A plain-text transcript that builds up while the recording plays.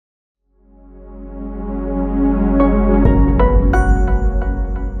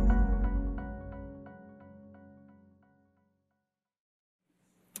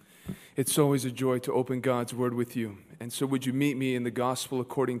It's always a joy to open God's Word with you. And so would you meet me in the Gospel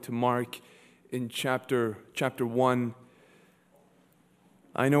according to Mark in chapter 1.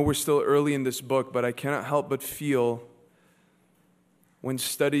 I know we're still early in this book, but I cannot help but feel when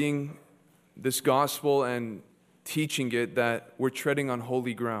studying this Gospel and teaching it that we're treading on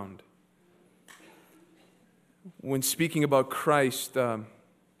holy ground. When speaking about Christ,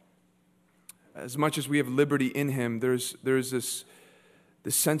 as much as we have liberty in Him, there's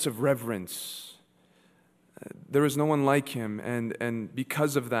this sense of reverence. There is no one like Him, and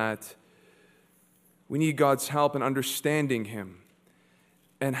because of that, we need God's help in understanding Him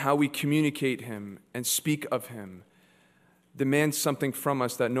and how we communicate Him and speak of Him demands something from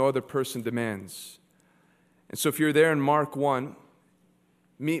us that no other person demands. And so if you're there in Mark 1,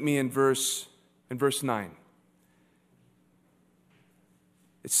 meet me in verse 9.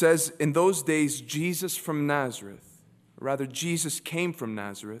 It says, "In those days Jesus came from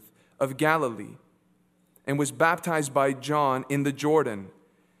Nazareth of Galilee and was baptized by John in the Jordan.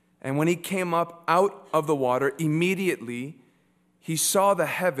 And when he came up out of the water, immediately he saw the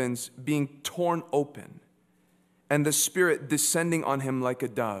heavens being torn open and the Spirit descending on him like a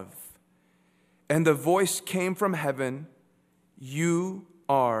dove. And the voice came from heaven, 'You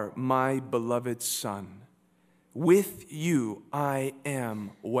are my beloved Son. With you I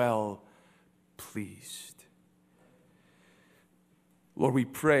am well pleased.'" Lord, we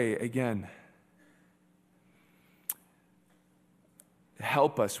pray again,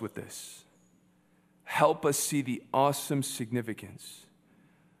 help us with this. Help us see the awesome significance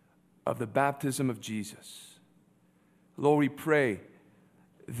of the baptism of Jesus. Lord, we pray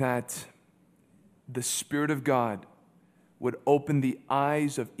that the Spirit of God would open the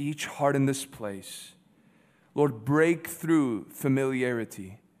eyes of each heart in this place. Lord, break through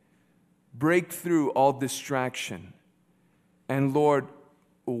familiarity. Break through all distraction. And Lord,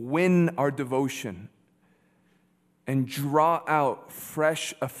 win our devotion and draw out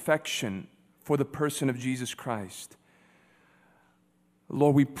fresh affection for the person of Jesus Christ.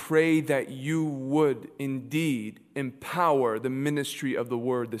 Lord, we pray that you would indeed empower the ministry of the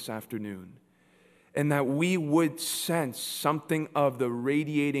word this afternoon, and that we would sense something of the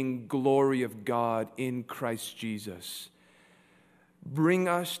radiating glory of God in Christ Jesus. Bring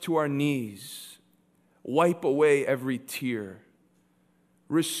us to our knees. Wipe away every tear.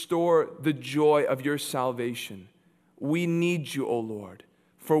 Restore the joy of your salvation. We need you, O Lord,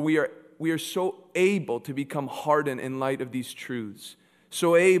 for we are so able to become hardened in light of these truths,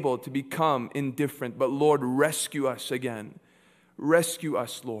 so able to become indifferent. But Lord, rescue us again. Rescue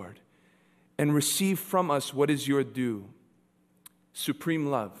us, Lord, and receive from us what is your due: supreme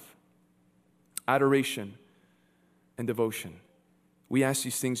love, adoration, and devotion. We ask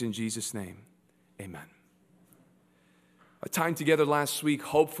these things in Jesus' name. Amen. Our time together last week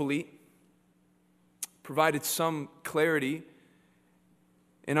hopefully provided some clarity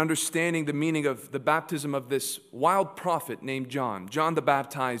in understanding the meaning of the baptism of this wild prophet named John the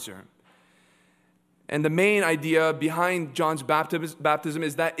Baptizer. And the main idea behind John's baptism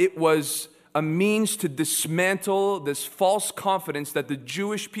is that it was a means to dismantle this false confidence that the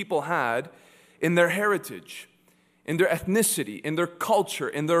Jewish people had in their heritage, in their ethnicity, in their culture,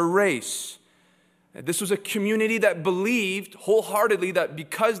 in their race. This was a community that believed wholeheartedly that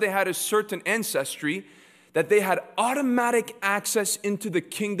because they had a certain ancestry, that they had automatic access into the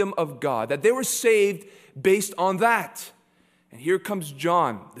kingdom of God, that they were saved based on that. And here comes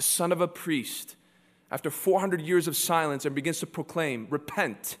John, the son of a priest, after 400 years of silence, and begins to proclaim,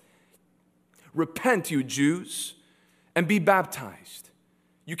 "Repent. Repent, you Jews, and be baptized."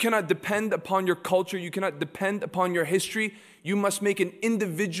 You cannot depend upon your culture. You cannot depend upon your history. You must make an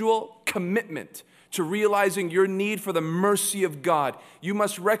individual commitment to realizing your need for the mercy of God. You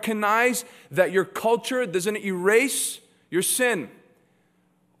must recognize that your culture doesn't erase your sin.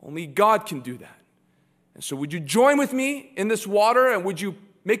 Only God can do that. And so would you join with me in this water, and would you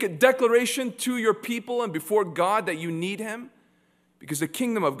make a declaration to your people and before God that you need Him? Because the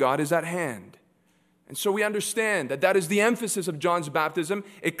kingdom of God is at hand. And so we understand that that is the emphasis of John's baptism.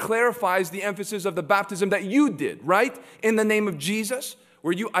 It clarifies the emphasis of the baptism that you did, right? In the name of Jesus,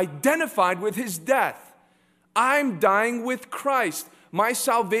 where you identified with His death. I'm dying with Christ. My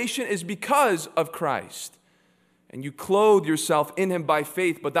salvation is because of Christ. And you clothe yourself in Him by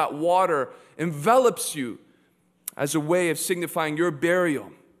faith, but that water envelops you as a way of signifying your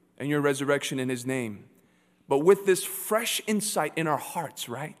burial and your resurrection in His name. But with this fresh insight in our hearts,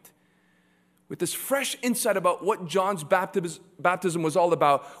 right? With this fresh insight about what John's baptism was all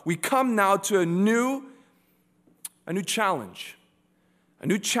about, we come now to a new challenge. A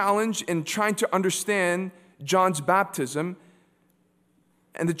new challenge in trying to understand John's baptism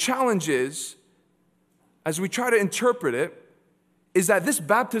And the challenge is, as we try to interpret it, is that this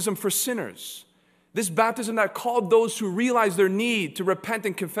baptism for sinners, this baptism that called those who realized their need to repent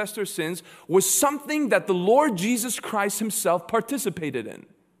and confess their sins, was something that the Lord Jesus Christ himself participated in.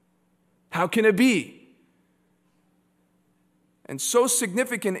 How can it be? And so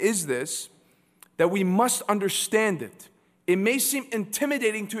significant is this that we must understand it. It may seem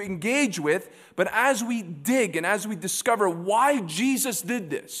intimidating to engage with, but as we dig and as we discover why Jesus did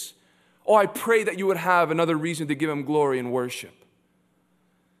this, I pray that you would have another reason to give him glory and worship.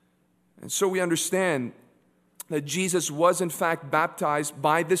 And so we understand that Jesus was in fact baptized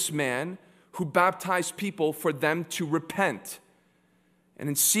by this man who baptized people for them to repent. And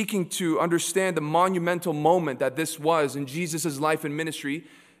in seeking to understand the monumental moment that this was in Jesus' life and ministry,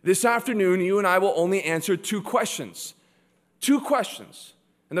 this afternoon you and I will only answer two questions. Two questions.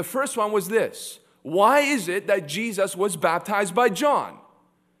 And the first one was this: why is it that Jesus was baptized by John?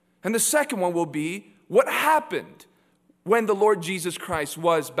 And the second one will be, what happened when the Lord Jesus Christ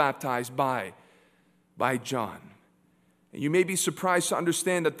was baptized by John? And you may be surprised to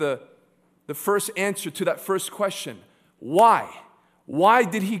understand that the first answer to that first question, why? Why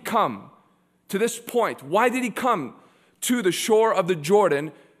did he come to this point? Why did he come to the shore of the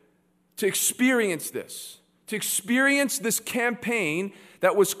Jordan to experience this? To experience this campaign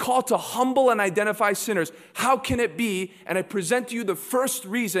that was called to humble and identify sinners. How can it be? And I present to you the first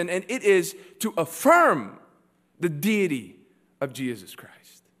reason, and it is to affirm the deity of Jesus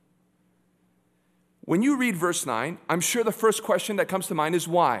Christ. When you read verse 9, I'm sure the first question that comes to mind is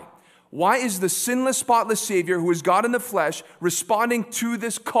why? Why is the sinless, spotless Savior, who is God in the flesh, responding to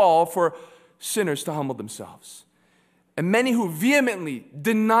this call for sinners to humble themselves? And many who vehemently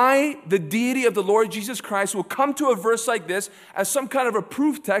deny the deity of the Lord Jesus Christ will come to a verse like this as some kind of a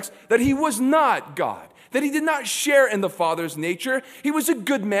proof text that he was not God, that he did not share in the Father's nature. He was a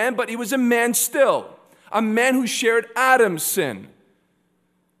good man, but he was a man still, a man who shared Adam's sin.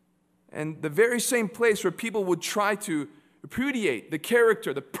 And the very same place where people would try to repudiate the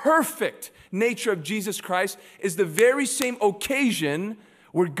character, the perfect nature of Jesus Christ, is the very same occasion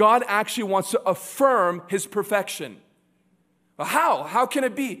where God actually wants to affirm his perfection. How? How can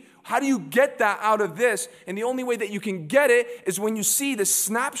it be? How do you get that out of this? And the only way that you can get it is when you see the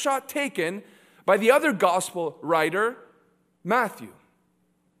snapshot taken by the other gospel writer, Matthew.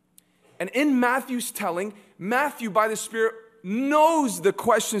 And in Matthew's telling, Matthew, by the Spirit, knows the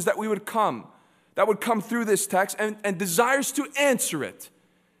questions that would come through this text and desires to answer it.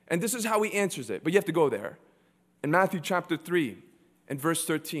 And this is how he answers it. But you have to go there. In Matthew chapter 3 and verse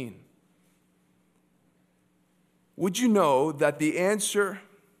 13. Would you know that the answer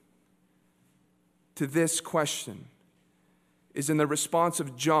to this question is in the response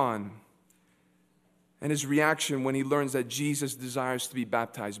of John and his reaction when he learns that Jesus desires to be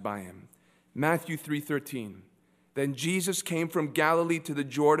baptized by him? Matthew 3:13. Then Jesus came from Galilee to the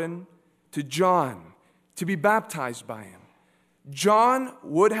Jordan to John to be baptized by him. John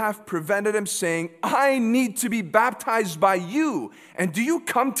would have prevented him, saying, I need to be baptized by you, and do you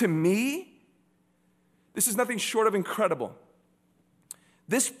come to me? This is nothing short of incredible.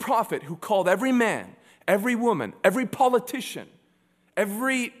 This prophet who called every man, every woman, every politician,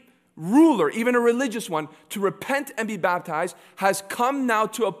 every ruler, even a religious one, to repent and be baptized, has come now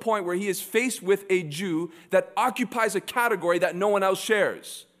to a point where he is faced with a Jew that occupies a category that no one else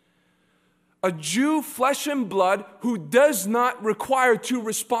shares. A Jew, flesh and blood, who does not require to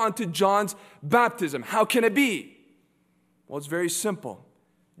respond to John's baptism. How can it be? Well, it's very simple.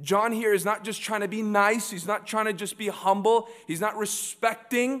 John here is not just trying to be nice. He's not trying to just be humble. He's not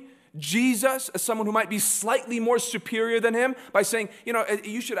respecting Jesus as someone who might be slightly more superior than him by saying,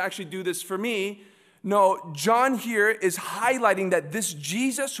 you should actually do this for me. No, John here is highlighting that this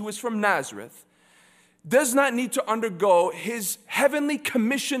Jesus who is from Nazareth does not need to undergo his heavenly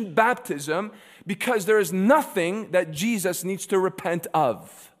commissioned baptism because there is nothing that Jesus needs to repent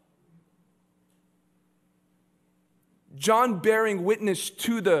of. John bearing witness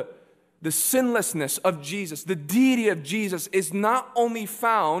to the sinlessness of Jesus, the deity of Jesus, is not only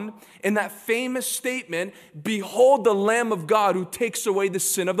found in that famous statement, behold the Lamb of God who takes away the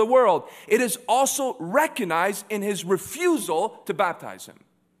sin of the world. It is also recognized in his refusal to baptize him.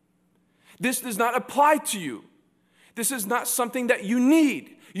 This does not apply to you. This is not something that you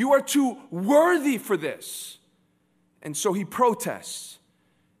need. You are too worthy for this. And so he protests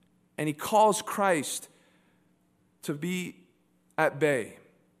and he calls Christ to be at bay.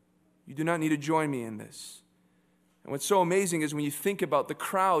 You do not need to join me in this. And what's so amazing is when you think about the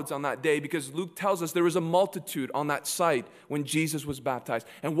crowds on that day, because Luke tells us there was a multitude on that site when Jesus was baptized.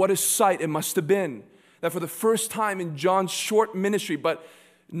 And what a sight it must have been. That for the first time in John's short ministry, but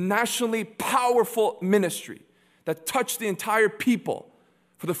nationally powerful ministry that touched the entire people,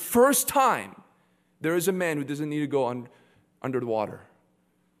 for the first time, there is a man who doesn't need to go under the water,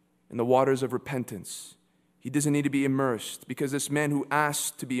 in the waters of repentance. He doesn't need to be immersed because this man who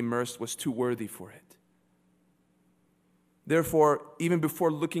asked to be immersed was too worthy for it. Therefore, even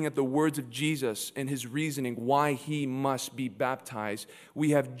before looking at the words of Jesus and his reasoning why he must be baptized,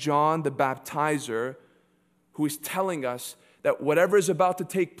 we have John the Baptizer who is telling us that whatever is about to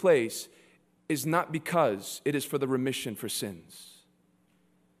take place is not because it is for the remission for sins.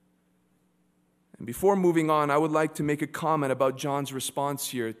 And before moving on, I would like to make a comment about John's response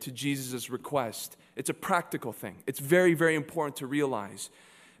here to Jesus' request. It's a practical thing. It's very, very important to realize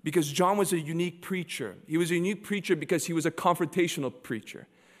because John was a unique preacher. He was a unique preacher because he was a confrontational preacher.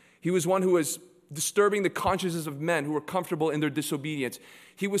 He was one who was disturbing the consciences of men who were comfortable in their disobedience.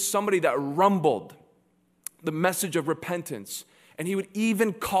 He was somebody that rumbled the message of repentance. And he would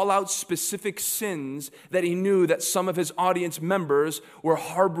even call out specific sins that he knew that some of his audience members were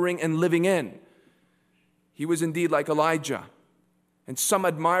harboring and living in. He was indeed like Elijah. And some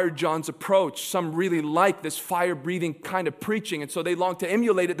admired John's approach. Some really liked this fire-breathing kind of preaching. And so they longed to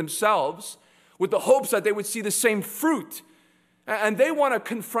emulate it themselves with the hopes that they would see the same fruit. And they want to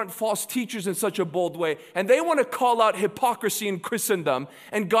confront false teachers in such a bold way. And they want to call out hypocrisy in Christendom.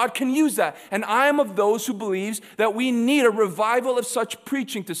 And God can use that. And I am of those who believes that we need a revival of such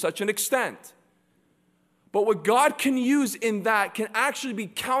preaching to such an extent. But what God can use in that can actually be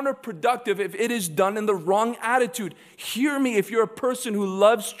counterproductive if it is done in the wrong attitude. Hear me, if you're a person who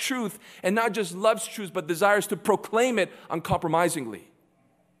loves truth, and not just loves truth, but desires to proclaim it uncompromisingly.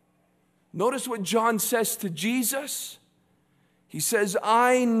 Notice what John says to Jesus. He says,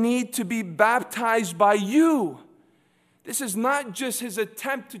 I need to be baptized by you. This is not just his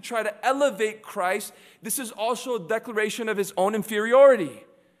attempt to try to elevate Christ. This is also a declaration of his own inferiority.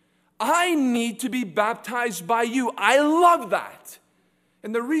 I need to be baptized by you. I love that.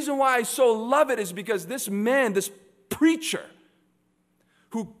 And the reason why I so love it is because this man, this preacher,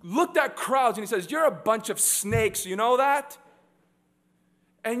 who looked at crowds and he says, you're a bunch of snakes, you know that?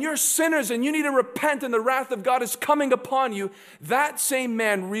 And you're sinners and you need to repent and the wrath of God is coming upon you. That same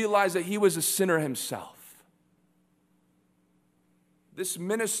man realized that he was a sinner himself. This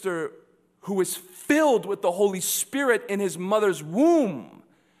minister who was filled with the Holy Spirit in his mother's womb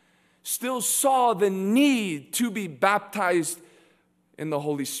still saw the need to be baptized in the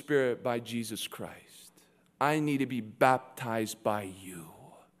Holy Spirit by Jesus Christ. I need to be baptized by you.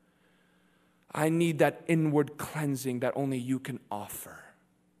 I need that inward cleansing that only you can offer.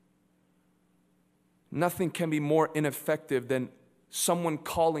 Nothing can be more ineffective than someone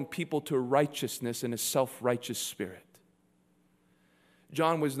calling people to righteousness in a self-righteous spirit.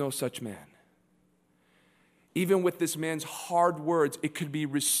 John was no such man. Even with this man's hard words, it could be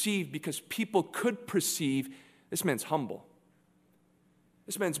received because people could perceive this man's humble.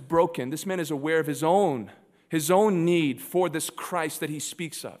 This man's broken. This man is aware of his own need for this Christ that he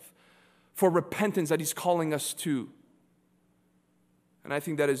speaks of, for repentance that he's calling us to. And I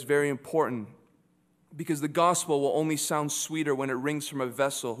think that is very important because the gospel will only sound sweeter when it rings from a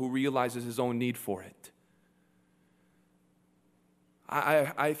vessel who realizes his own need for it.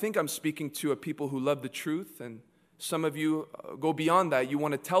 I think I'm speaking to a people who love the truth, and some of you go beyond that. You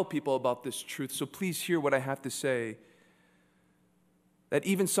want to tell people about this truth, so please hear what I have to say. That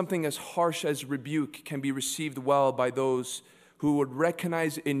even something as harsh as rebuke can be received well by those who would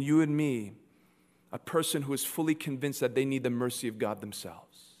recognize in you and me a person who is fully convinced that they need the mercy of God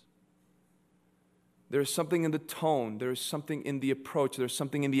themselves. There is something in the tone, there is something in the approach, there is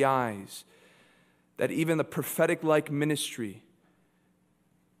something in the eyes that even the prophetic-like ministry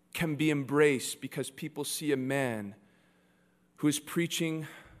can be embraced because people see a man who is preaching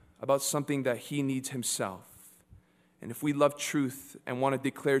about something that he needs himself. And if we love truth and want to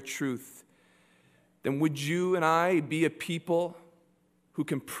declare truth, then would you and I be a people who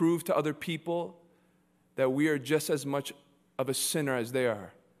can prove to other people that we are just as much of a sinner as they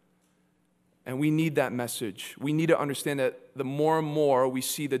are? And we need that message. We need to understand that the more and more we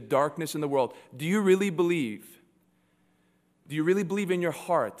see the darkness in the world, do you really believe in your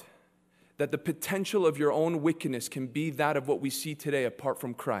heart that the potential of your own wickedness can be that of what we see today apart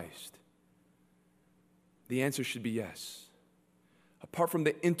from Christ? The answer should be yes. Apart from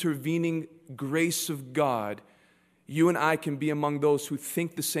the intervening grace of God, you and I can be among those who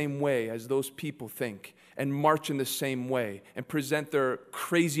think the same way as those people think and march in the same way and present their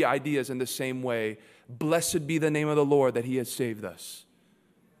crazy ideas in the same way. Blessed be the name of the Lord that He has saved us.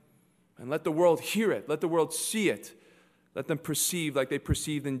 And let the world hear it. Let the world see it. Let them perceive like they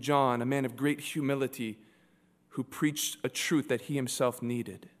perceived in John, a man of great humility who preached a truth that he himself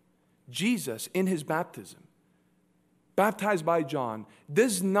needed. Jesus, in his baptism, baptized by John,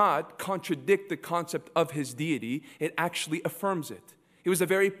 does not contradict the concept of his deity. It actually affirms it. It was the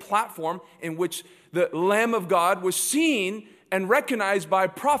very platform in which the Lamb of God was seen and recognized by a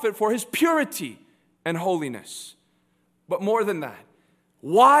prophet for his purity and holiness. But more than that,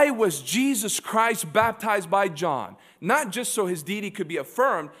 why was Jesus Christ baptized by John? Not just so his deity could be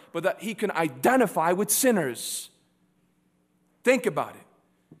affirmed, but that he can identify with sinners. Think about it.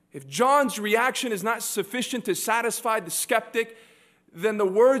 If John's reaction is not sufficient to satisfy the skeptic, then the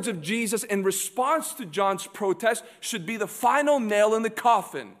words of Jesus in response to John's protest should be the final nail in the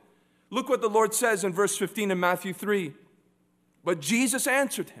coffin. Look what the Lord says in verse 15 in Matthew 3. But Jesus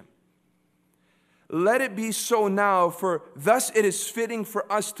answered him, "Let it be so now, for thus it is fitting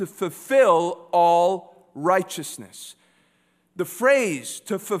for us to fulfill all righteousness." The phrase,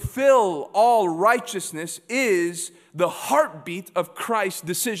 "to fulfill all righteousness," is the heartbeat of Christ's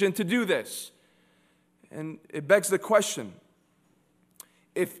decision to do this. And it begs the question,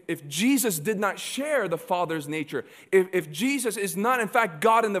 if Jesus did not share the Father's nature, if Jesus is not in fact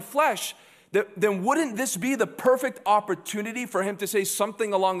God in the flesh, then wouldn't this be the perfect opportunity for him to say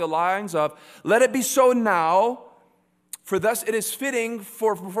something along the lines of, "Let it be so now, for thus it is fitting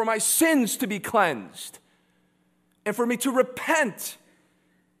for my sins to be cleansed, and for me to repent,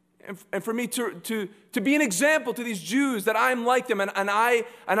 and for me to be an example to these Jews that I'm like them, and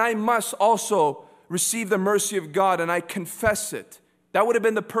I must also receive the mercy of God, and I confess it." That would have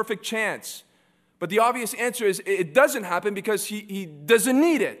been the perfect chance. But the obvious answer is it doesn't happen because he doesn't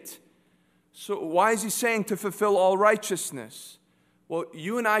need it. So why is he saying to fulfill all righteousness? Well,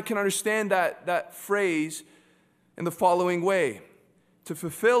 you and I can understand that phrase in the following way. To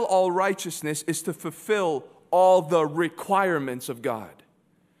fulfill all righteousness is to fulfill all the requirements of God.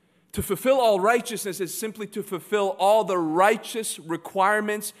 To fulfill all righteousness is simply to fulfill all the righteous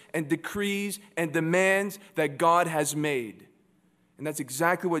requirements and decrees and demands that God has made. And that's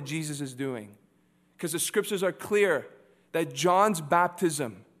exactly what Jesus is doing. Because the scriptures are clear that John's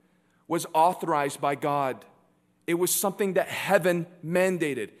baptism was authorized by God. It was something that heaven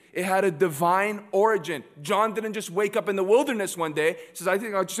mandated. It had a divine origin. John didn't just wake up in the wilderness one day and says, "I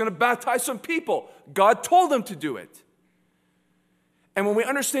think I'm just going to baptize some people." God told him to do it. And when we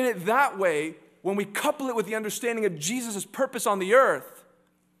understand it that way, when we couple it with the understanding of Jesus' purpose on the earth,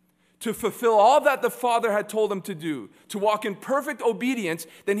 to fulfill all that the Father had told him to do, to walk in perfect obedience,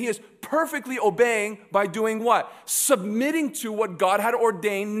 then he is perfectly obeying by doing what? Submitting to what God had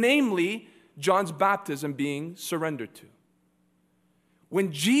ordained, namely John's baptism being surrendered to.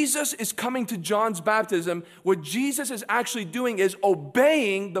 When Jesus is coming to John's baptism, what Jesus is actually doing is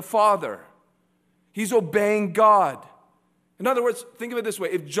obeying the Father. He's obeying God. In other words, think of it this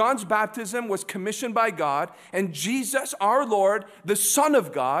way. If John's baptism was commissioned by God and Jesus, our Lord, the Son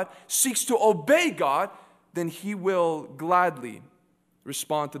of God, seeks to obey God, then he will gladly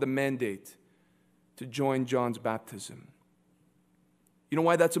respond to the mandate to join John's baptism. You know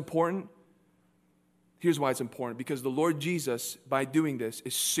why that's important? Here's why it's important. Because the Lord Jesus, by doing this,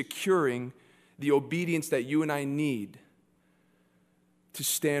 is securing the obedience that you and I need to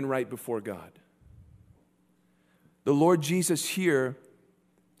stand right before God. The Lord Jesus here,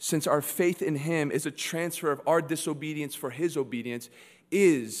 since our faith in him is a transfer of our disobedience for his obedience,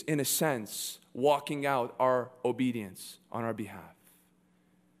 is, in a sense, walking out our obedience on our behalf.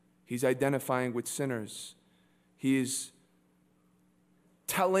 He's identifying with sinners. He is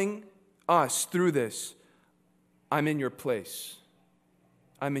telling us through this, "I'm in your place.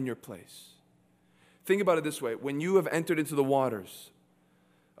 I'm in your place." Think about it this way. When you have entered into the waters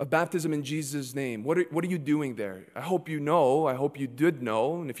of baptism in Jesus' name, what are you doing there? I hope you know. I hope you did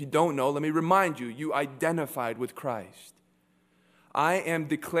know. And if you don't know, let me remind you, you identified with Christ. I am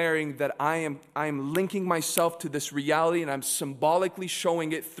declaring that I am linking myself to this reality, and I'm symbolically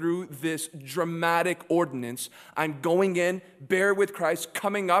showing it through this dramatic ordinance. I'm going in, bare with Christ,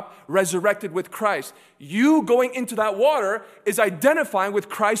 coming up, resurrected with Christ. You going into that water is identifying with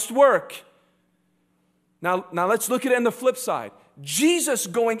Christ's work. Now let's look at it on the flip side. Jesus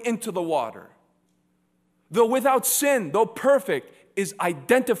going into the water, though without sin, though perfect, is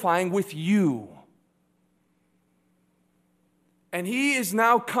identifying with you. And he is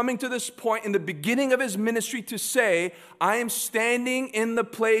now coming to this point in the beginning of his ministry to say, I am standing in the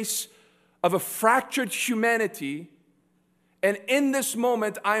place of a fractured humanity, and in this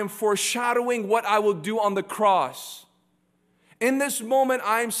moment I am foreshadowing what I will do on the cross. In this moment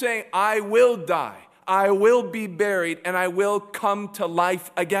I am saying, I will die, I will be buried, and I will come to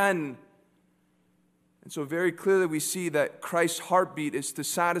life again. And so very clearly we see that Christ's heartbeat is to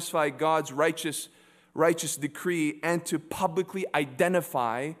satisfy God's righteous righteous decree and to publicly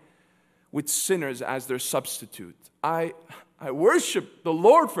identify with sinners as their substitute. I worship the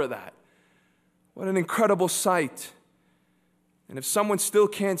Lord for that. What an incredible sight. And if someone still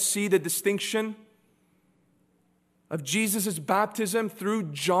can't see the distinction of Jesus' baptism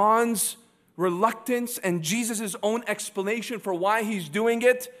through John's reluctance and Jesus' own explanation for why he's doing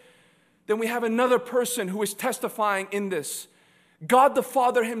it, then we have another person who is testifying in this. God the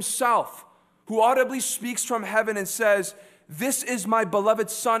Father himself, who audibly speaks from heaven and says, "This is my beloved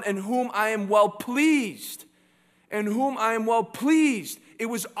Son in whom I am well pleased." In whom I am well pleased. It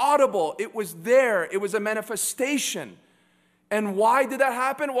was audible. It was there. It was a manifestation. And why did that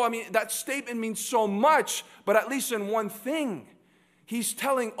happen? Well, that statement means so much, but at least in one thing. He's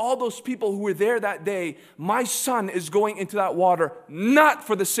telling all those people who were there that day, my Son is going into that water, not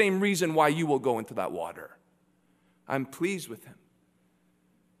for the same reason why you will go into that water. I'm pleased with him.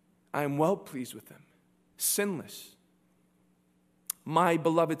 I am well pleased with him. Sinless. My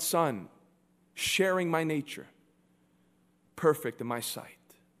beloved Son, sharing my nature. Perfect in my sight.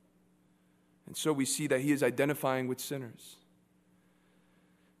 And so we see that he is identifying with sinners.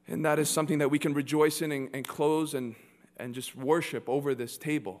 And that is something that we can rejoice in and close and just worship over this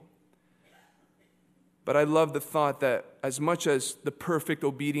table. But I love the thought that as much as the perfect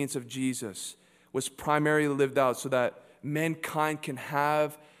obedience of Jesus was primarily lived out so that mankind can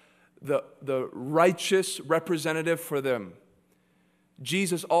have the righteous representative for them,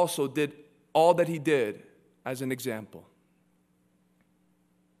 Jesus also did all that he did as an example.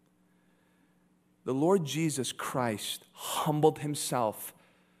 The Lord Jesus Christ humbled himself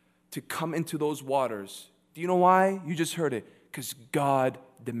to come into those waters. Do you know why? You just heard it. Because God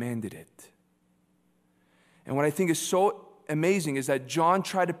demanded it. And what I think is so amazing is that John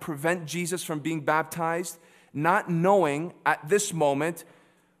tried to prevent Jesus from being baptized, not knowing at this moment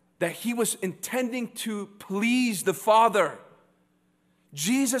that he was intending to please the Father.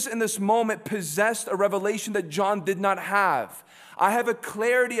 Jesus in this moment possessed a revelation that John did not have. I have a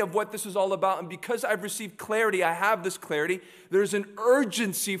clarity of what this is all about, and because I've received clarity, I have this clarity, there's an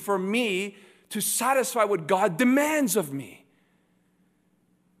urgency for me to satisfy what God demands of me.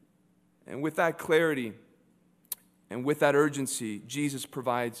 And with that clarity and with that urgency, Jesus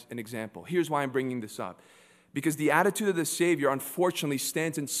provides an example. Here's why I'm bringing this up. Because the attitude of the Savior, unfortunately,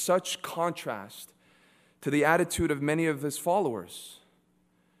 stands in such contrast to the attitude of many of his followers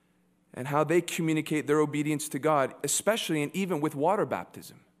and how they communicate their obedience to God, especially and even with water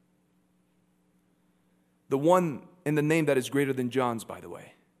baptism. The one in the name that is greater than John's, by the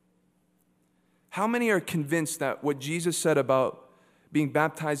way. How many are convinced that what Jesus said about being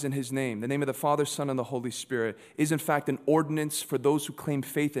baptized in his name, the name of the Father, Son, and the Holy Spirit, is in fact an ordinance for those who claim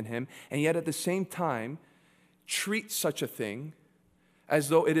faith in him, and yet at the same time treat such a thing as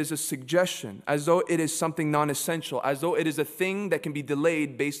though it is a suggestion, as though it is something non-essential, as though it is a thing that can be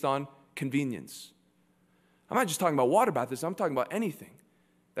delayed based on convenience? I'm not just talking about water baptism, I'm talking about anything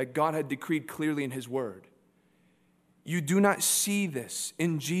that God had decreed clearly in his word. You do not see this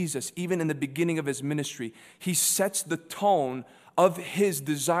in Jesus, even in the beginning of his ministry. He sets the tone of his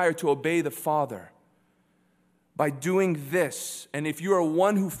desire to obey the Father by doing this. And if you are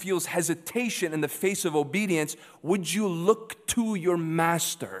one who feels hesitation in the face of obedience, would you look to your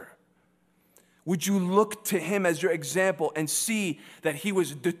master? Would you look to him as your example and see that he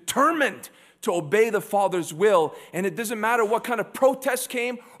was determined to obey the Father's will? And it doesn't matter what kind of protest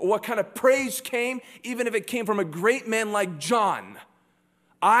came or what kind of praise came, even if it came from a great man like John.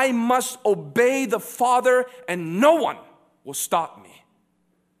 I must obey the Father and no one will stop me.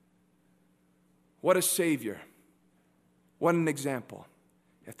 What a Savior. What an example.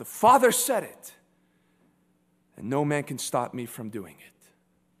 If the Father said it, then no man can stop me from doing it.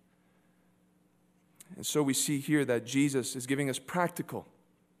 And so we see here that Jesus is giving us practical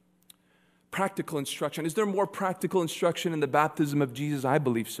instruction. Is there more practical instruction in the baptism of Jesus? I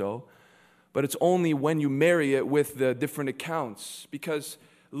believe so. But it's only when you marry it with the different accounts. Because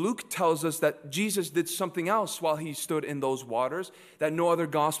Luke tells us that Jesus did something else while he stood in those waters that no other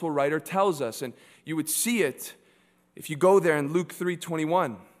gospel writer tells us. And you would see it if you go there in Luke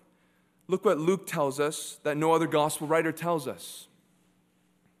 3:21. Look what Luke tells us that no other gospel writer tells us.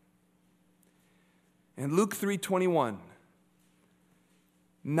 In Luke 3:21,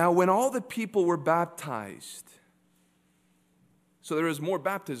 now when all the people were baptized, so there was more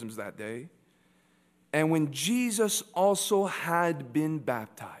baptisms that day, and when Jesus also had been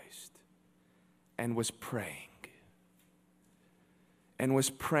baptized and was praying,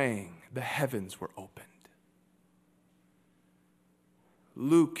 the heavens were opened.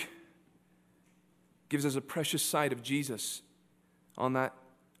 Luke gives us a precious sight of Jesus on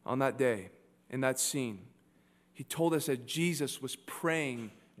that day. in that scene. He told us that Jesus was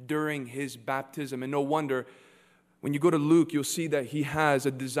praying during his baptism. And no wonder, when you go to Luke, you'll see that he has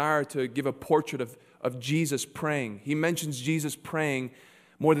a desire to give a portrait of Jesus praying. He mentions Jesus praying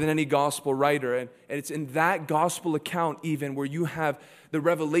more than any gospel writer. And it's in that gospel account even where you have the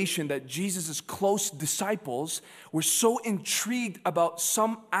revelation that Jesus' close disciples were so intrigued about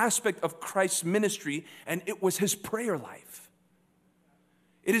some aspect of Christ's ministry, and it was his prayer life.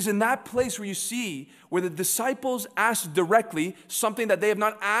 It is in that place where you see where the disciples asked directly something that they have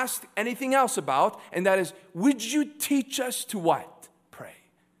not asked anything else about, and that is, would you teach us to what? Pray.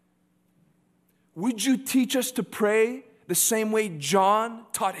 Would you teach us to pray the same way John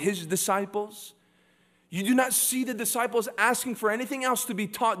taught his disciples? You do not see the disciples asking for anything else to be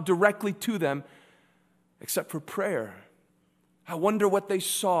taught directly to them except for prayer. I wonder what they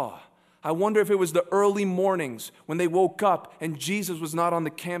saw. I wonder if it was the early mornings when they woke up and Jesus was not on the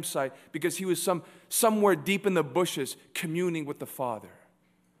campsite because he was somewhere deep in the bushes communing with the Father.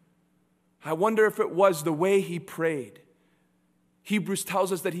 I wonder if it was the way he prayed. Hebrews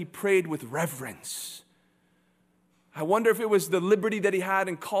tells us that he prayed with reverence. I wonder if it was the liberty that he had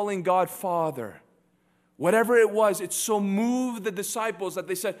in calling God Father. Whatever it was, it so moved the disciples that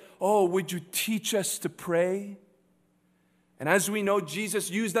they said, "Oh, would you teach us to pray?" And as we know, Jesus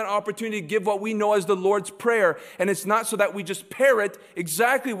used that opportunity to give what we know as the Lord's Prayer. And it's not so that we just parrot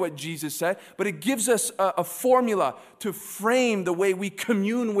exactly what Jesus said, but it gives us a formula to frame the way we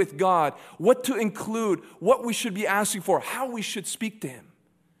commune with God, what to include, what we should be asking for, how we should speak to him.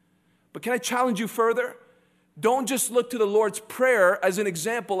 But can I challenge you further? Don't just look to the Lord's Prayer as an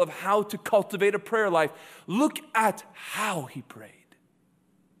example of how to cultivate a prayer life. Look at how he prayed.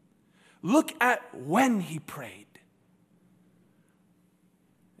 Look at when he prayed.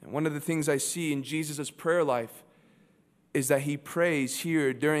 And one of the things I see in Jesus' prayer life is that he prays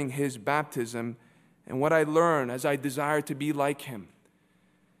here during his baptism. And what I learn as I desire to be like him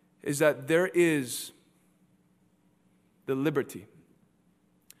is that there is the liberty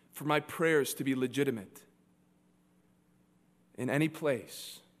for my prayers to be legitimate in any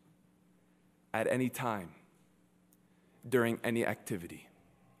place, at any time, during any activity.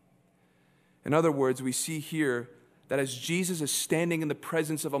 In other words, we see here that as Jesus is standing in the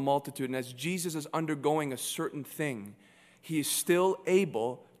presence of a multitude and as Jesus is undergoing a certain thing, he is still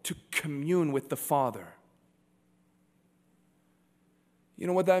able to commune with the Father. You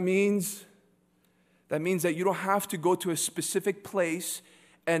know what that means? That means that you don't have to go to a specific place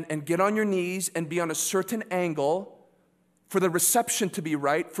and get on your knees and be on a certain angle for the reception to be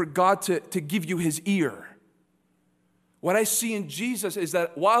right, for God to give you his ear. What I see in Jesus is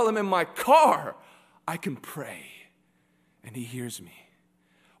that while I'm in my car, I can pray. And he hears me.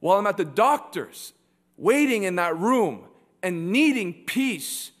 While I'm at the doctor's, waiting in that room and needing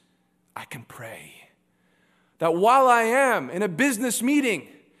peace, I can pray. That while I am in a business meeting,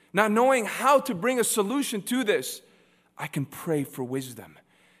 not knowing how to bring a solution to this, I can pray for wisdom.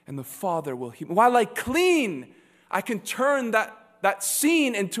 And the Father will hear me. While I clean, I can turn that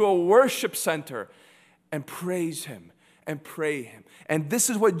scene into a worship center and praise him and pray him. And this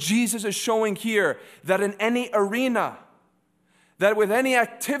is what Jesus is showing here, that in any arena, that with any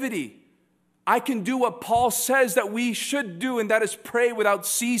activity, I can do what Paul says that we should do, and that is pray without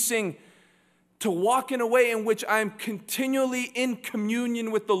ceasing, to walk in a way in which I am continually in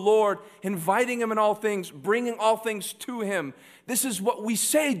communion with the Lord, inviting him in all things, bringing all things to him. This is what we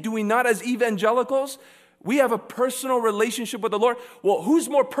say, do we not, as evangelicals? We have a personal relationship with the Lord. Well, who's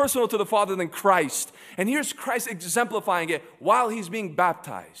more personal to the Father than Christ? And here's Christ exemplifying it. While he's being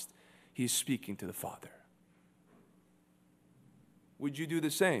baptized, he's speaking to the Father. Would you do the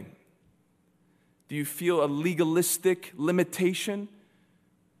same? Do you feel a legalistic limitation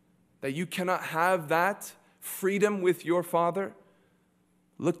that you cannot have that freedom with your Father?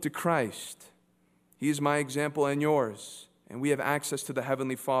 Look to Christ. He is my example and yours, and we have access to the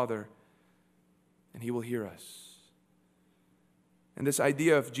Heavenly Father, and he will hear us. And this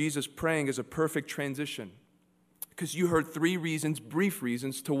idea of Jesus praying is a perfect transition, because you heard 3 reasons, brief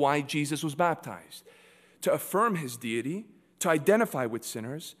reasons, to why Jesus was baptized: to affirm his deity, to identify with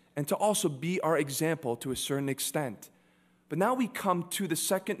sinners, and to also be our example to a certain extent. But now we come to the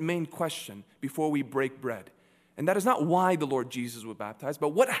second main question before we break bread. And that is not why the Lord Jesus was baptized, but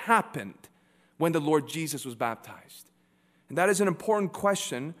what happened when the Lord Jesus was baptized. And that is an important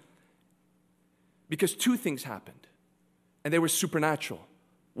question because 2 things happened, and they were supernatural.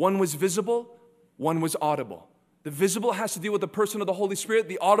 One was visible, one was audible. The visible has to deal with the person of the Holy Spirit.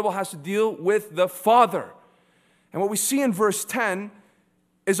 The audible has to deal with the Father. And what we see in verse 10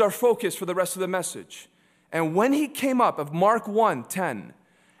 is our focus for the rest of the message. And when he came up, of Mark 1:10,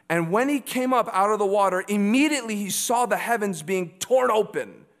 And when he came up out of the water, immediately he saw the heavens being torn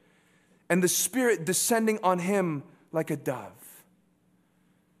open and the Spirit descending on him like a dove.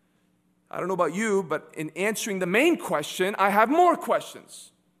 I don't know about you, but in answering the main question, I have more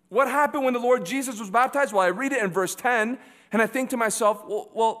questions. What happened when the Lord Jesus was baptized? Well, I read it in verse 10, and I think to myself,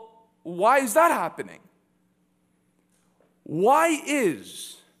 well, why is that happening? Why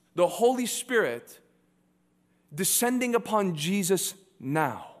is the Holy Spirit descending upon Jesus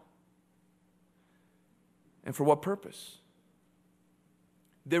now? And for what purpose?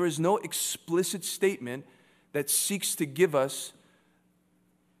 There is no explicit statement that seeks to give us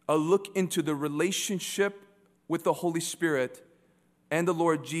a look into the relationship with the Holy Spirit and the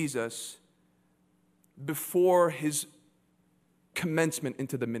Lord Jesus before his commencement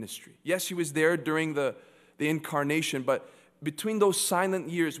into the ministry. Yes, he was there during the incarnation, but between those silent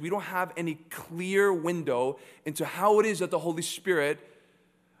years, we don't have any clear window into how it is that the Holy Spirit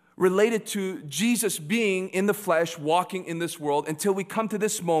related to Jesus being in the flesh, walking in this world, until we come to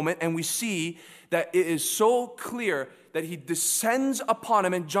this moment and we see that it is so clear that he descends upon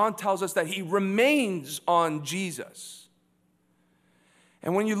him, and John tells us that he remains on Jesus.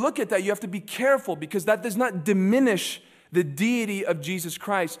 And when you look at that, you have to be careful, because that does not diminish the deity of Jesus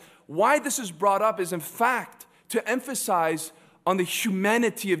Christ. Why this is brought up is, in fact, to emphasize on the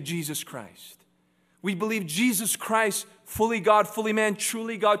humanity of Jesus Christ. We believe Jesus Christ, fully God, fully man,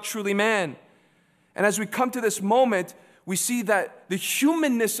 truly man. And as we come to this moment, we see that the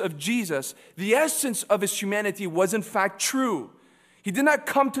humanness of Jesus, the essence of his humanity, was in fact true. He did not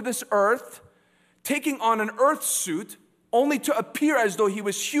come to this earth taking on an earth suit only to appear as though he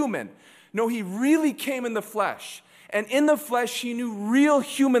was human. No, he really came in the flesh. And in the flesh, he knew real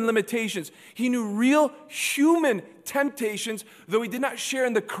human limitations. He knew real human temptations, though he did not share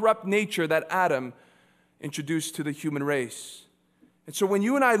in the corrupt nature that Adam introduced to the human race. And so when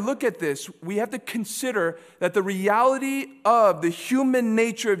you and I look at this, we have to consider that the reality of the human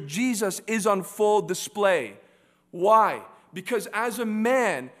nature of Jesus is on full display. Why? Because as a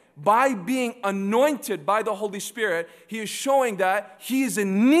man, by being anointed by the Holy Spirit, he is showing that he is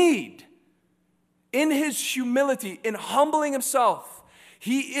in need. In his humility, in humbling himself,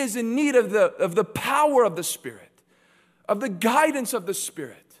 he is in need of the power of the Spirit, of the guidance of the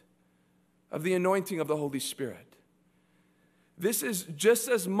Spirit, of the anointing of the Holy Spirit. This is just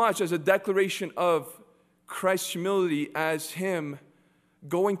as much as a declaration of Christ's humility as him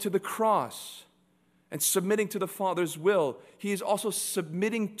going to the cross and submitting to the Father's will. He is also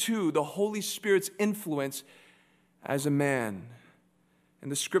submitting to the Holy Spirit's influence as a man.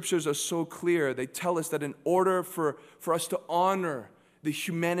 And the scriptures are so clear. They tell us that in order for us to honor the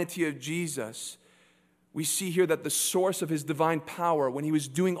humanity of Jesus, we see here that the source of his divine power, when he was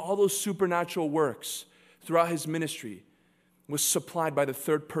doing all those supernatural works throughout his ministry, was supplied by the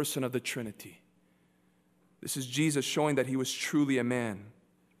third person of the Trinity. This is Jesus showing that he was truly a man,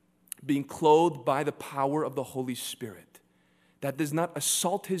 being clothed by the power of the Holy Spirit. That does not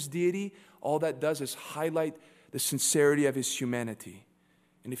assault his deity. All that does is highlight the sincerity of his humanity.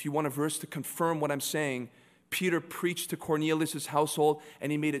 And if you want a verse to confirm what I'm saying, Peter preached to Cornelius' household,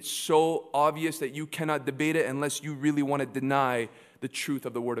 and he made it so obvious that you cannot debate it unless you really want to deny the truth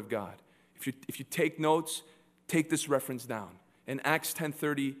of the Word of God. If you take notes, take this reference down. In Acts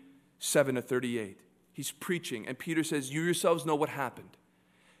 10:37 to 38, he's preaching, and Peter says, you yourselves know what happened.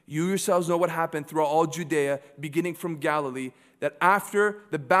 You yourselves know what happened throughout all Judea, beginning from Galilee, that after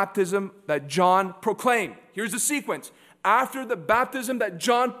the baptism that John proclaimed. Here's the sequence. After the baptism that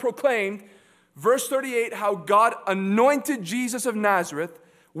John proclaimed, verse 38, how God anointed Jesus of Nazareth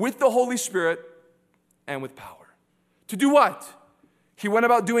with the Holy Spirit and with power. To do what? He went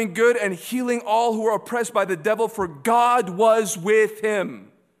about doing good and healing all who were oppressed by the devil, for God was with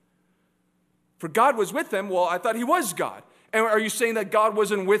him. For God was with him? Well, I thought he was God. And are you saying that God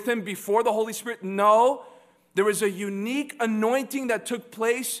wasn't with him before the Holy Spirit? No. There was a unique anointing that took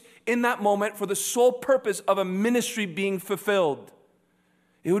place in that moment for the sole purpose of a ministry being fulfilled.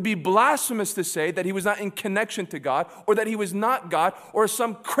 It would be blasphemous to say that he was not in connection to God, or that he was not God, or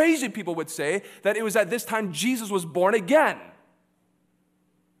some crazy people would say that it was at this time Jesus was born again.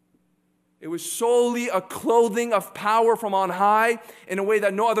 It was solely a clothing of power from on high in a way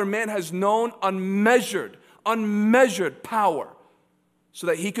that no other man has known, unmeasured power, so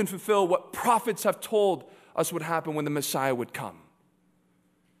that he can fulfill what prophets have told us would happen when the Messiah would come.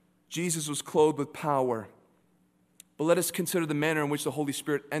 Jesus was clothed with power. But let us consider the manner in which the Holy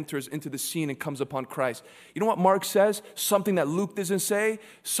Spirit enters into the scene and comes upon Christ. You know what Mark says? Something that Luke doesn't say,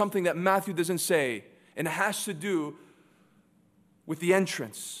 something that Matthew doesn't say. And it has to do with the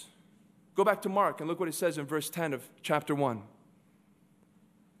entrance. Go back to Mark and look what it says in verse 10 of chapter 1.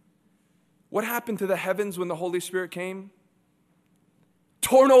 What happened to the heavens when the Holy Spirit came?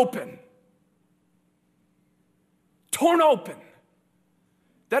 Torn open. Torn open.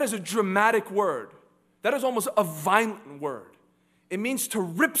 That is a dramatic word. That is almost a violent word. It means to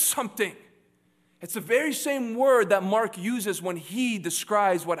rip something. It's the very same word that Mark uses when he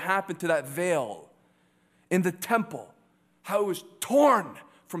describes what happened to that veil in the temple, how it was torn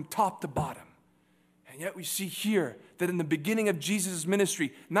from top to bottom. And yet we see here that in the beginning of Jesus'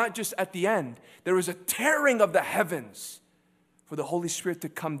 ministry, not just at the end, there was a tearing of the heavens for the Holy Spirit to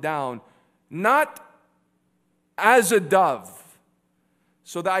come down, not as a dove.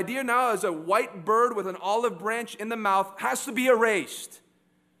 So the idea now is a white bird with an olive branch in the mouth has to be erased.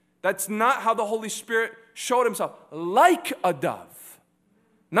 That's not how the Holy Spirit showed himself. Like a dove,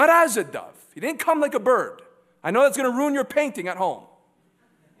 not as a dove. He didn't come like a bird. I know that's going to ruin your painting at home.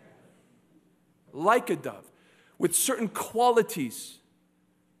 Like a dove, with certain qualities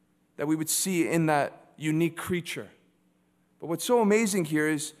that we would see in that unique creature. But what's so amazing here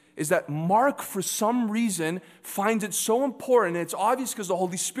is that Mark, for some reason, finds it so important, and it's obvious because the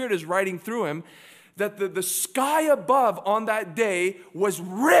Holy Spirit is writing through him, that the sky above on that day was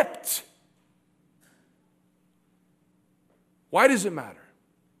ripped. Why does it matter?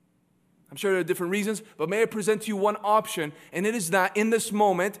 I'm sure there are different reasons, but may I present to you one option, and it is that in this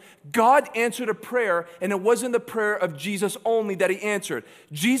moment, God answered a prayer, and it wasn't the prayer of Jesus only that he answered.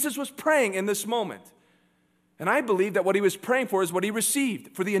 Jesus was praying in this moment. And I believe that what he was praying for is what he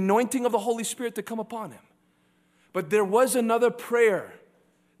received, for the anointing of the Holy Spirit to come upon him. But there was another prayer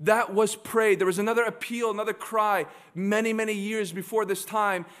that was prayed. There was another appeal, another cry many, many years before this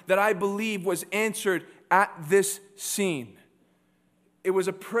time that I believe was answered at this scene. It was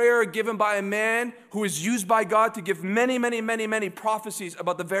a prayer given by a man who is used by God to give many, many, many, many prophecies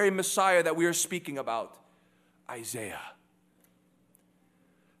about the very Messiah that we are speaking about, Isaiah.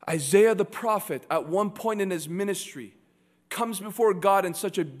 Isaiah the prophet, at one point in his ministry, comes before God in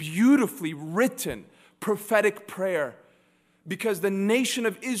such a beautifully written prophetic prayer because the nation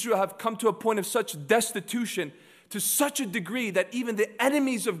of Israel have come to a point of such destitution to such a degree that even the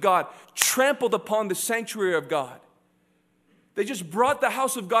enemies of God trampled upon the sanctuary of God. They just brought the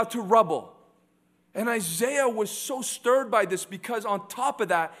house of God to rubble. And Isaiah was so stirred by this because on top of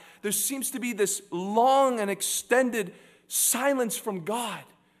that, there seems to be this long and extended silence from God.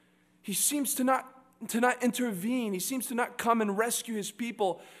 He seems to not intervene. He seems to not come and rescue his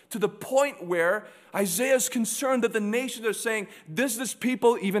people to the point where Isaiah is concerned that the nations are saying, does this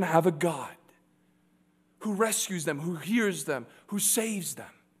people even have a God who rescues them, who hears them, who saves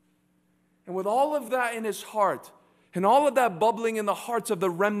them? And with all of that in his heart, and all of that bubbling in the hearts of the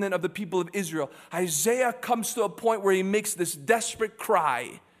remnant of the people of Israel, Isaiah comes to a point where he makes this desperate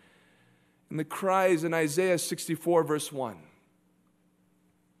cry. And the cry is in Isaiah 64, verse 1.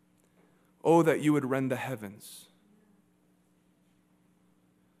 Oh, that you would rend the heavens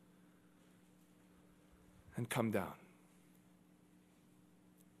and come down.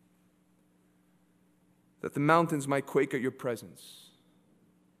 That the mountains might quake at your presence,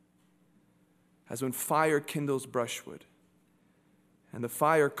 as when fire kindles brushwood, and the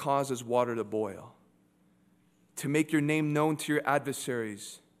fire causes water to boil, to make your name known to your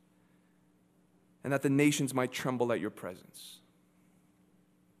adversaries, and that the nations might tremble at your presence.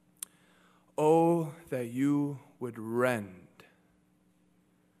 Oh, that you would rend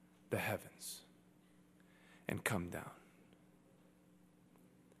the heavens and come down.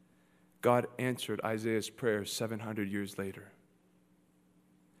 God answered Isaiah's prayer 700 years later.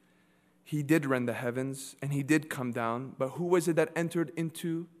 He did rend the heavens and he did come down, but who was it that entered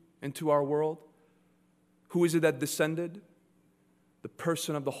into our world? Who is it that descended? The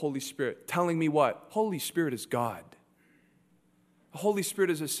person of the Holy Spirit. Telling me what? Holy Spirit is God. The Holy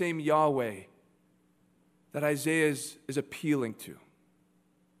Spirit is the same Yahweh that Isaiah is appealing to.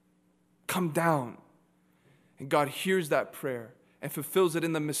 Come down. And God hears that prayer and fulfills it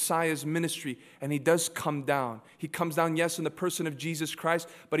in the Messiah's ministry. And he does come down. He comes down, yes, in the person of Jesus Christ,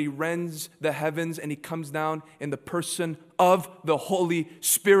 but he rends the heavens and he comes down in the person of the Holy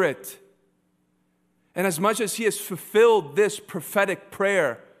Spirit. And as much as he has fulfilled this prophetic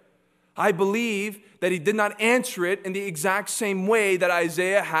prayer, I believe that he did not answer it in the exact same way that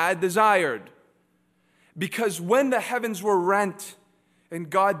Isaiah had desired. Because when the heavens were rent and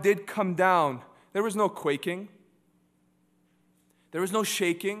God did come down, there was no quaking. There was no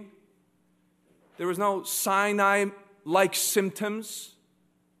shaking. There was no Sinai-like symptoms.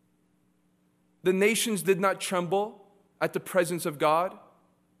 The nations did not tremble at the presence of God.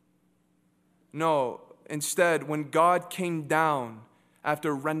 No, instead, when God came down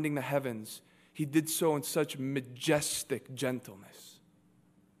after rending the heavens, he did so in such majestic gentleness.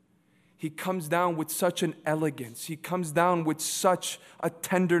 He comes down with such an elegance. He comes down with such a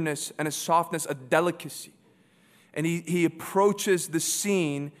tenderness and a softness, a delicacy. And he approaches the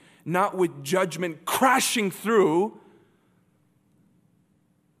scene not with judgment crashing through,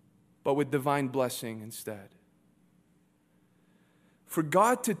 but with divine blessing instead. For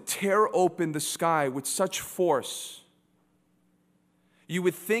God to tear open the sky with such force, you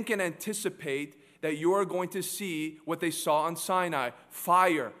would think and anticipate that you are going to see what they saw on Sinai: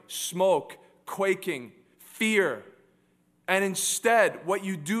 fire, smoke, quaking, fear. And instead, what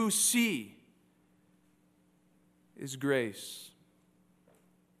you do see is grace,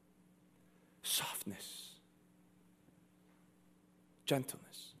 softness,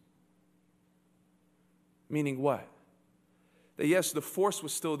 gentleness. Meaning what? That yes, the force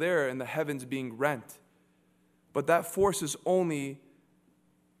was still there in the heavens being rent, but that force is only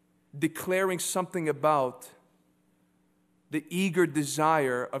declaring something about the eager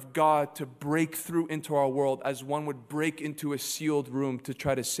desire of God to break through into our world as one would break into a sealed room to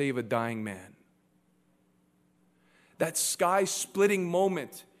try to save a dying man. That sky-splitting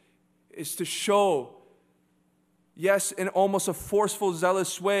moment is to show, yes, in almost a forceful,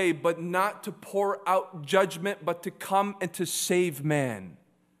 zealous way, but not to pour out judgment, but to come and to save man.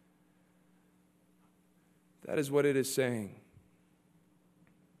 That is what it is saying.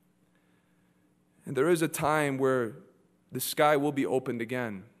 And there is a time where the sky will be opened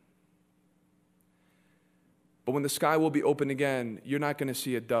again. But when the sky will be opened again, you're not going to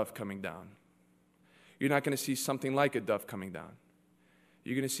see a dove coming down. You're not going to see something like a dove coming down.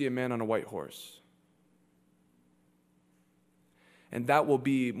 You're going to see a man on a white horse. And that will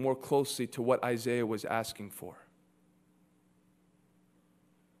be more closely to what Isaiah was asking for.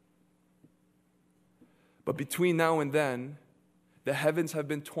 But between now and then, the heavens have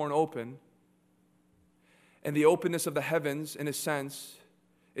been torn open. And the openness of the heavens, in a sense,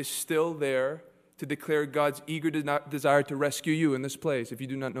 is still there to declare God's eager desire to rescue you in this place if you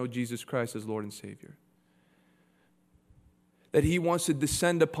do not know Jesus Christ as Lord and Savior. That He wants to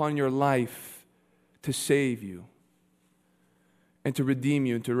descend upon your life to save you and to redeem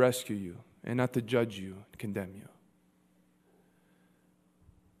you and to rescue you and not to judge you and condemn you.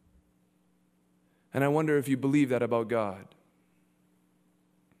 And I wonder if you believe that about God.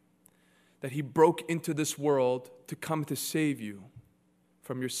 That He broke into this world to come to save you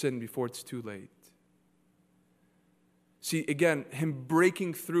from your sin before it's too late. See, again, Him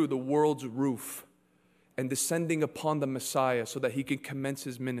breaking through the world's roof and descending upon the Messiah so that He can commence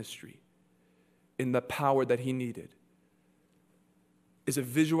His ministry in the power that He needed is a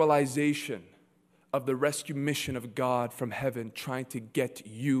visualization of the rescue mission of God from heaven trying to get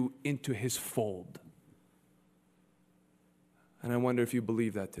you into His fold. And I wonder if you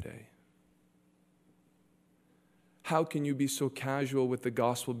believe that today. How can you be so casual with the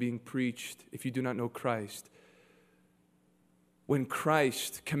gospel being preached if you do not know Christ? When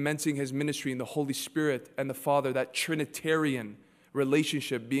Christ, commencing His ministry in the Holy Spirit and the Father, that Trinitarian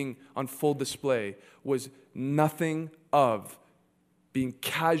relationship being on full display, was nothing of being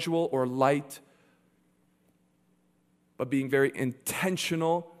casual or light, but being very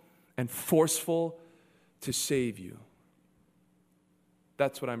intentional and forceful to save you.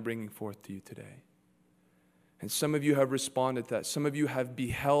 That's what I'm bringing forth to you today. And some of you have responded to that. Some of you have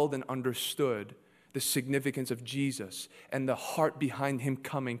beheld and understood the significance of Jesus and the heart behind Him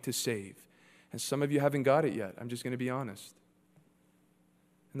coming to save. And some of you haven't got it yet. I'm just going to be honest.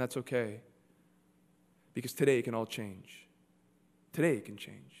 And that's okay. Because today it can all change. Today it can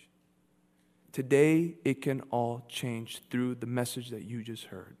change. Today it can all change through the message that you just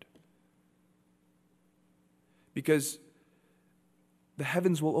heard. Because the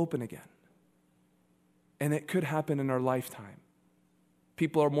heavens will open again. And it could happen in our lifetime.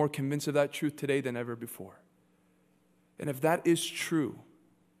 People are more convinced of that truth today than ever before. And if that is true,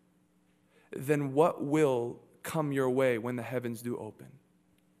 then what will come your way when the heavens do open?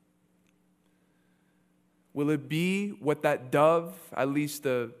 Will it be what that dove, at least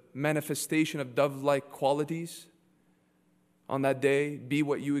the manifestation of dove-like qualities on that day, be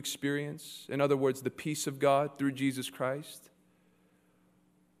what you experience? In other words, the peace of God through Jesus Christ?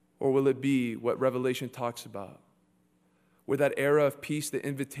 Or will it be what Revelation talks about? Where that era of peace, the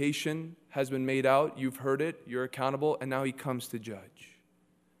invitation has been made out, you've heard it, you're accountable, and now He comes to judge.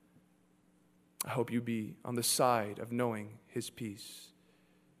 I hope you be on the side of knowing His peace.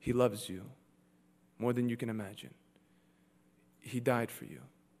 He loves you more than you can imagine. He died for you.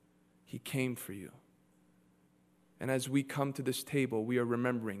 He came for you. And as we come to this table, we are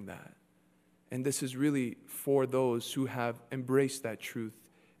remembering that. And this is really for those who have embraced that truth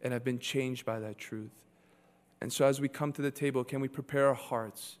and have been changed by that truth. And so as we come to the table, can we prepare our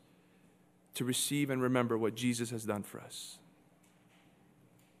hearts to receive and remember what Jesus has done for us.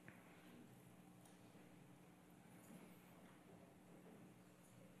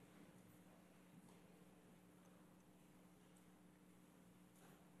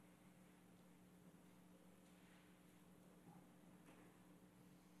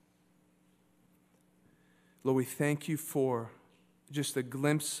 Lord, we thank you for just a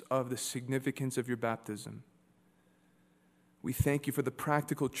glimpse of the significance of your baptism. We thank you for the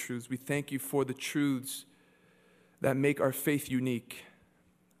practical truths. We thank you for the truths that make our faith unique.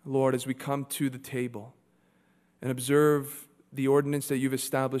 Lord, as we come to the table and observe the ordinance that you've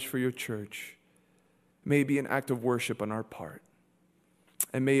established for your church, may it be an act of worship on our part.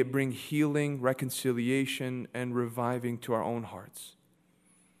 And may it bring healing, reconciliation, and reviving to our own hearts.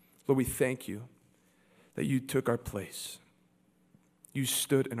 Lord, we thank you that you took our place. You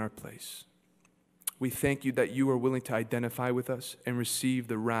stood in our place. We thank you that you are willing to identify with us and receive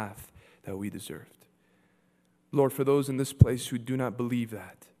the wrath that we deserved. Lord, for those in this place who do not believe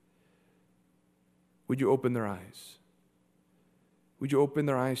that, would you open their eyes? Would you open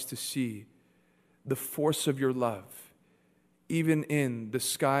their eyes to see the force of your love, even in the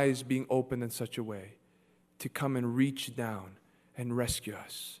skies being opened in such a way, to come and reach down and rescue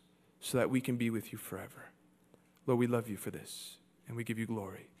us so that we can be with you forever. Lord, we love you for this, and we give you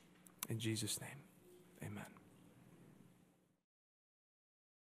glory. In Jesus' name, amen.